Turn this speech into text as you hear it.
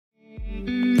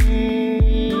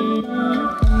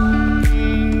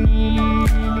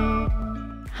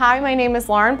Hi, my name is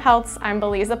Lauren Peltz. I'm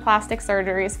Beleza Plastic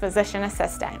Surgery's physician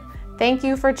assistant. Thank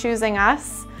you for choosing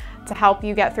us to help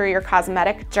you get through your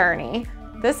cosmetic journey.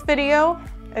 This video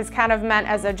is kind of meant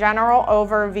as a general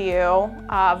overview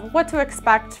of what to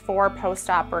expect for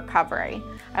post-op recovery.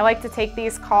 I like to take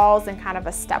these calls in kind of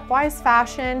a stepwise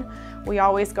fashion. We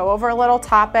always go over a little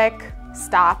topic,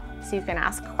 stop, so you can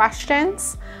ask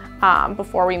questions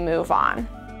before we move on.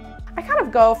 I kind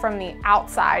of go from the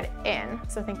outside in,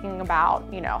 so thinking about,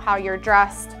 how you're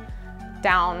dressed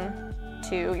down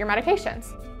to your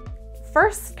medications.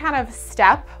 First kind of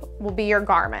step will be your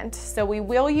garment. So we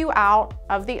wheel you out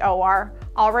of the OR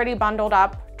already bundled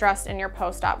up, dressed in your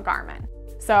post-op garment.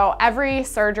 So every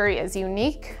surgery is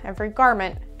unique. Every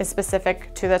garment is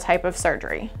specific to the type of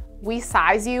surgery. We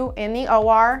size you in the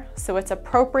OR, so it's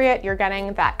appropriate. You're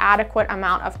getting that adequate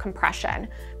amount of compression.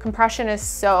 Compression is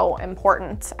so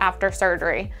important after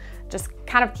surgery. Just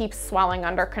kind of keeps swelling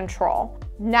under control.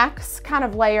 Next kind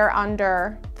of layer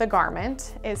under the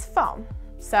garment is foam.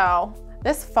 So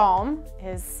this foam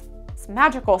is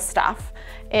magical stuff.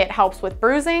 It helps with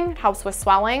bruising, it helps with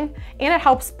swelling, and it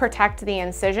helps protect the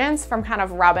incisions from kind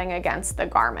of rubbing against the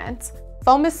garment.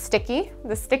 Foam is sticky.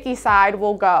 The sticky side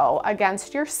will go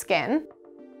against your skin.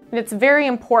 And it's very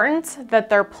important that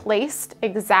they're placed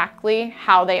exactly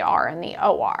how they are in the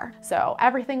OR. So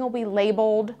everything will be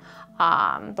labeled.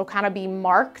 They'll kind of be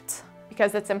marked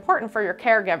because it's important for your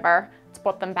caregiver to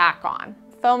put them back on.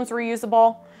 Foam's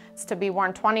reusable. It's to be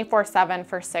worn 24/7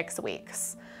 for 6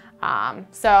 weeks.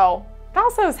 So it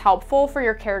also is helpful for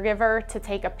your caregiver to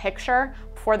take a picture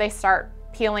before they start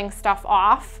peeling stuff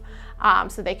off.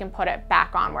 So they can put it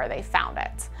back on where they found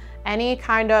it. Any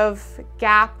kind of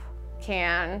gap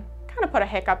can kind of put a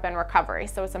hiccup in recovery,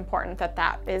 so it's important that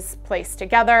that is placed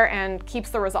together and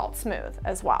keeps the result smooth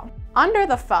as well. Under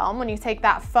the foam, when you take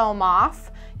that foam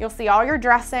off, you'll see all your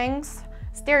dressings,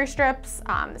 steri strips,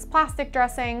 this plastic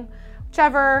dressing,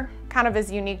 whichever kind of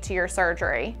is unique to your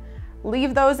surgery.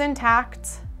 Leave those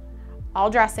intact.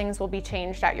 All dressings will be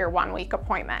changed at your 1-week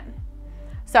appointment.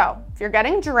 So if you're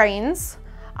getting drains,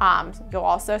 you'll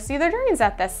also see the drains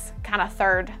at this kind of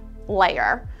third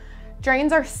layer.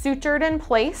 Drains are sutured in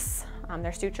place.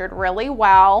 They're sutured really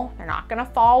well. They're not gonna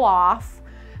fall off.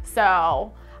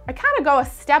 So I kind of go a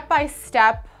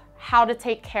step-by-step how to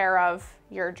take care of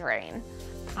your drain.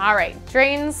 All right,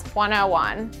 drains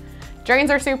 101.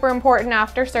 Drains are super important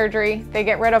after surgery. They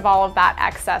get rid of all of that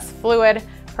excess fluid,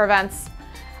 prevents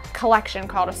collection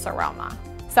called a seroma.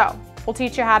 So we'll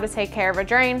teach you how to take care of a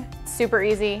drain. It's super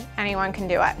easy, anyone can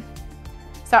do it.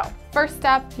 So first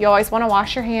step, you always wanna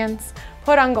wash your hands,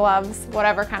 put on gloves,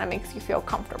 whatever kind of makes you feel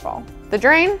comfortable. The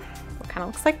drain kind of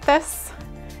looks like this.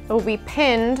 It will be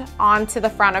pinned onto the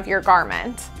front of your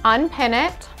garment. Unpin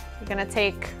it. You're gonna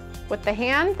take with the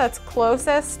hand that's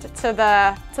closest to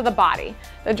the body.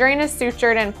 The drain is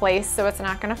sutured in place, so it's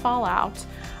not gonna fall out.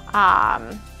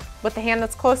 With the hand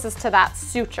that's closest to that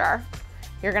suture,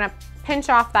 you're gonna pinch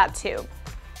off that tube.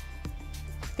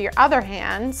 With your other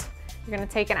hand, you're gonna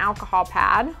take an alcohol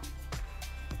pad,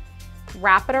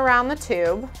 wrap it around the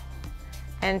tube,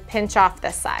 and pinch off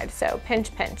this side. So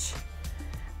pinch, pinch.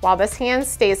 While this hand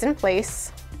stays in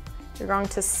place, you're going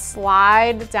to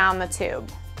slide down the tube.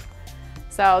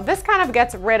 So this kind of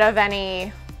gets rid of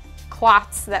any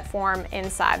clots that form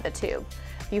inside the tube.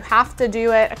 You have to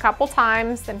do it a couple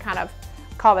times and kind of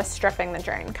call this stripping the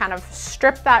drain. Kind of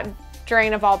strip that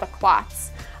drain of all the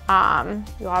clots.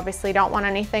 You obviously don't want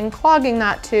anything clogging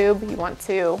that tube. You want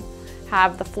to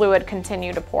have the fluid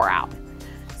continue to pour out.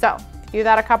 So do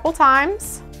that a couple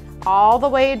times, all the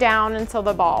way down until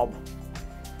the bulb.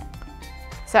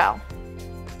 So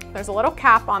there's a little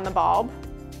cap on the bulb.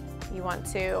 You want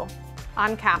to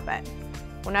uncap it.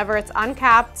 Whenever it's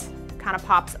uncapped, it kind of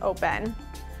pops open.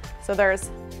 So there's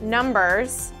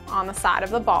numbers on the side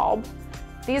of the bulb.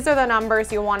 These are the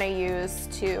numbers you want to use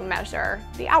to measure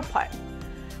the output.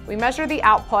 We measure the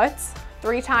output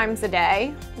 3 times a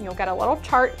day. You'll get a little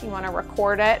chart. You want to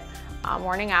record it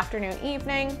morning, afternoon,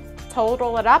 evening,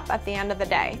 total it up at the end of the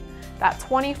day. That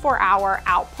 24-hour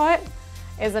output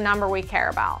is a number we care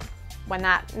about. When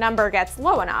that number gets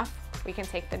low enough, we can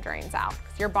take the drains out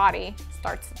because your body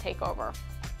starts to take over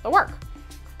the work.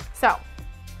 So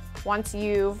once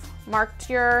you've marked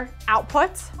your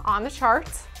output on the chart,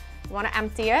 you want to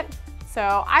empty it.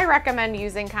 So I recommend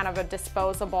using kind of a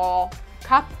disposable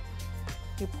cup.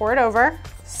 You pour it over,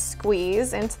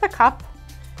 squeeze into the cup,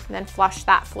 and then flush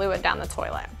that fluid down the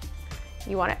toilet.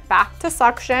 You want it back to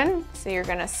suction, so you're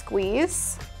gonna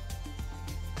squeeze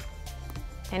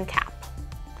and cap.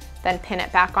 Then pin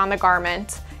it back on the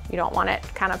garment. You don't want it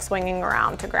kind of swinging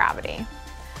around to gravity.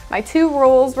 My 2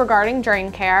 rules regarding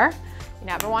drain care You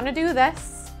never want to do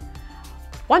this.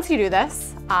 Once you do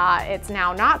this, it's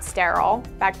now not sterile.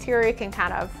 Bacteria can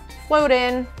kind of float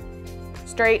in,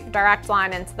 straight, direct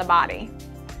line into the body.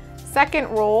 Second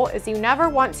rule is you never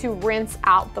want to rinse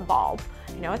out the bulb.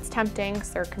 I know it's tempting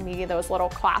because there can be those little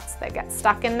clots that get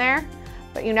stuck in there,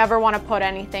 but you never want to put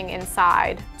anything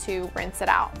inside to rinse it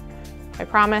out. I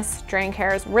promise, drain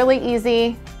care is really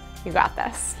easy. You got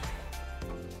this.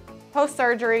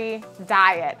 Post-surgery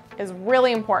diet is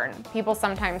really important. People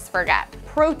sometimes forget.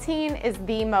 Protein is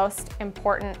the most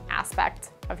important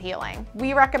aspect of healing.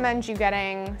 We recommend you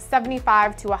getting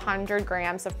 75 to 100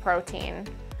 grams of protein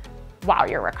while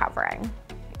you're recovering.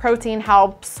 Protein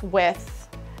helps with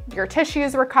your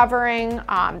tissues recovering,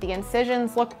 the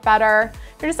incisions look better,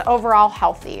 you're just overall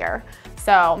healthier.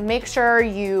 So make sure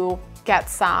you get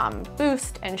some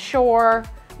Boost and Shore,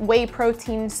 whey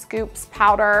protein scoops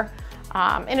powder,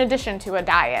 in addition to a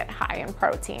diet high in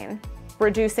protein.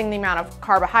 Reducing the amount of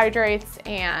carbohydrates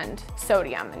and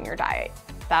sodium in your diet.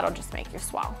 That'll just make you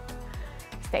swell.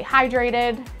 Stay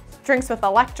hydrated, drinks with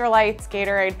electrolytes,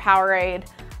 Gatorade, Powerade.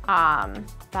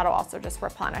 That'll also just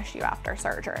replenish you after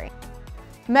surgery.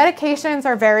 Medications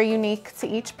are very unique to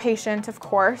each patient, of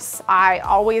course. I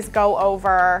always go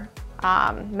over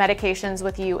medications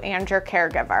with you and your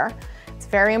caregiver. It's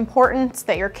very important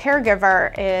that your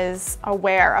caregiver is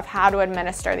aware of how to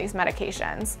administer these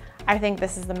medications. I think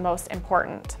this is the most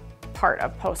important part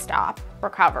of post-op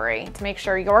recovery, to make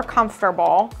sure you're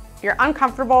comfortable. If you're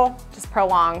uncomfortable, just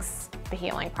prolongs the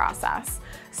healing process.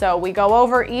 So we go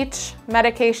over each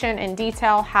medication in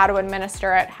detail, how to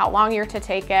administer it, how long you're to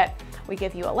take it. We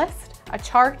give you a list, a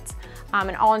chart,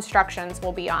 and all instructions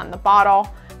will be on the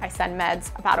bottle. I send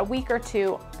meds about a week or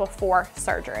two before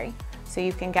surgery, so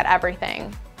you can get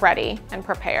everything ready and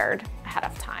prepared ahead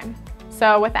of time.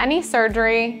 So with any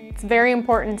surgery, it's very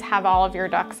important to have all of your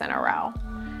ducks in a row.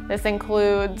 This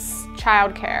includes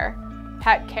childcare,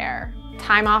 pet care,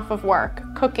 time off of work,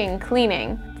 cooking,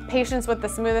 cleaning. Patients with the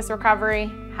smoothest recovery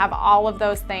have all of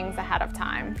those things ahead of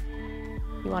time.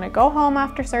 You want to go home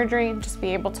after surgery and just be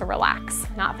able to relax,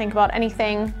 not think about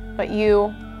anything but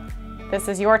you. This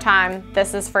is your time,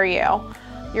 this is for you.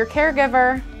 Your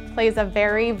caregiver plays a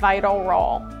very vital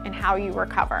role in how you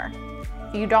recover.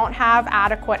 If you don't have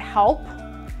adequate help,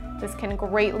 this can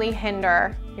greatly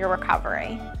hinder your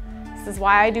recovery. This is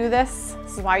why I do this.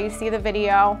 This is why you see the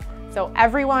video, so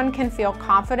everyone can feel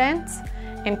confident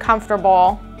and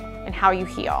comfortable in how you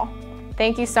heal.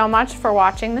 Thank you so much for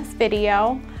watching this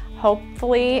video.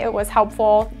 Hopefully it was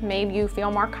helpful, made you feel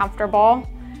more comfortable.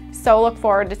 So look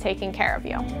forward to taking care of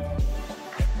you.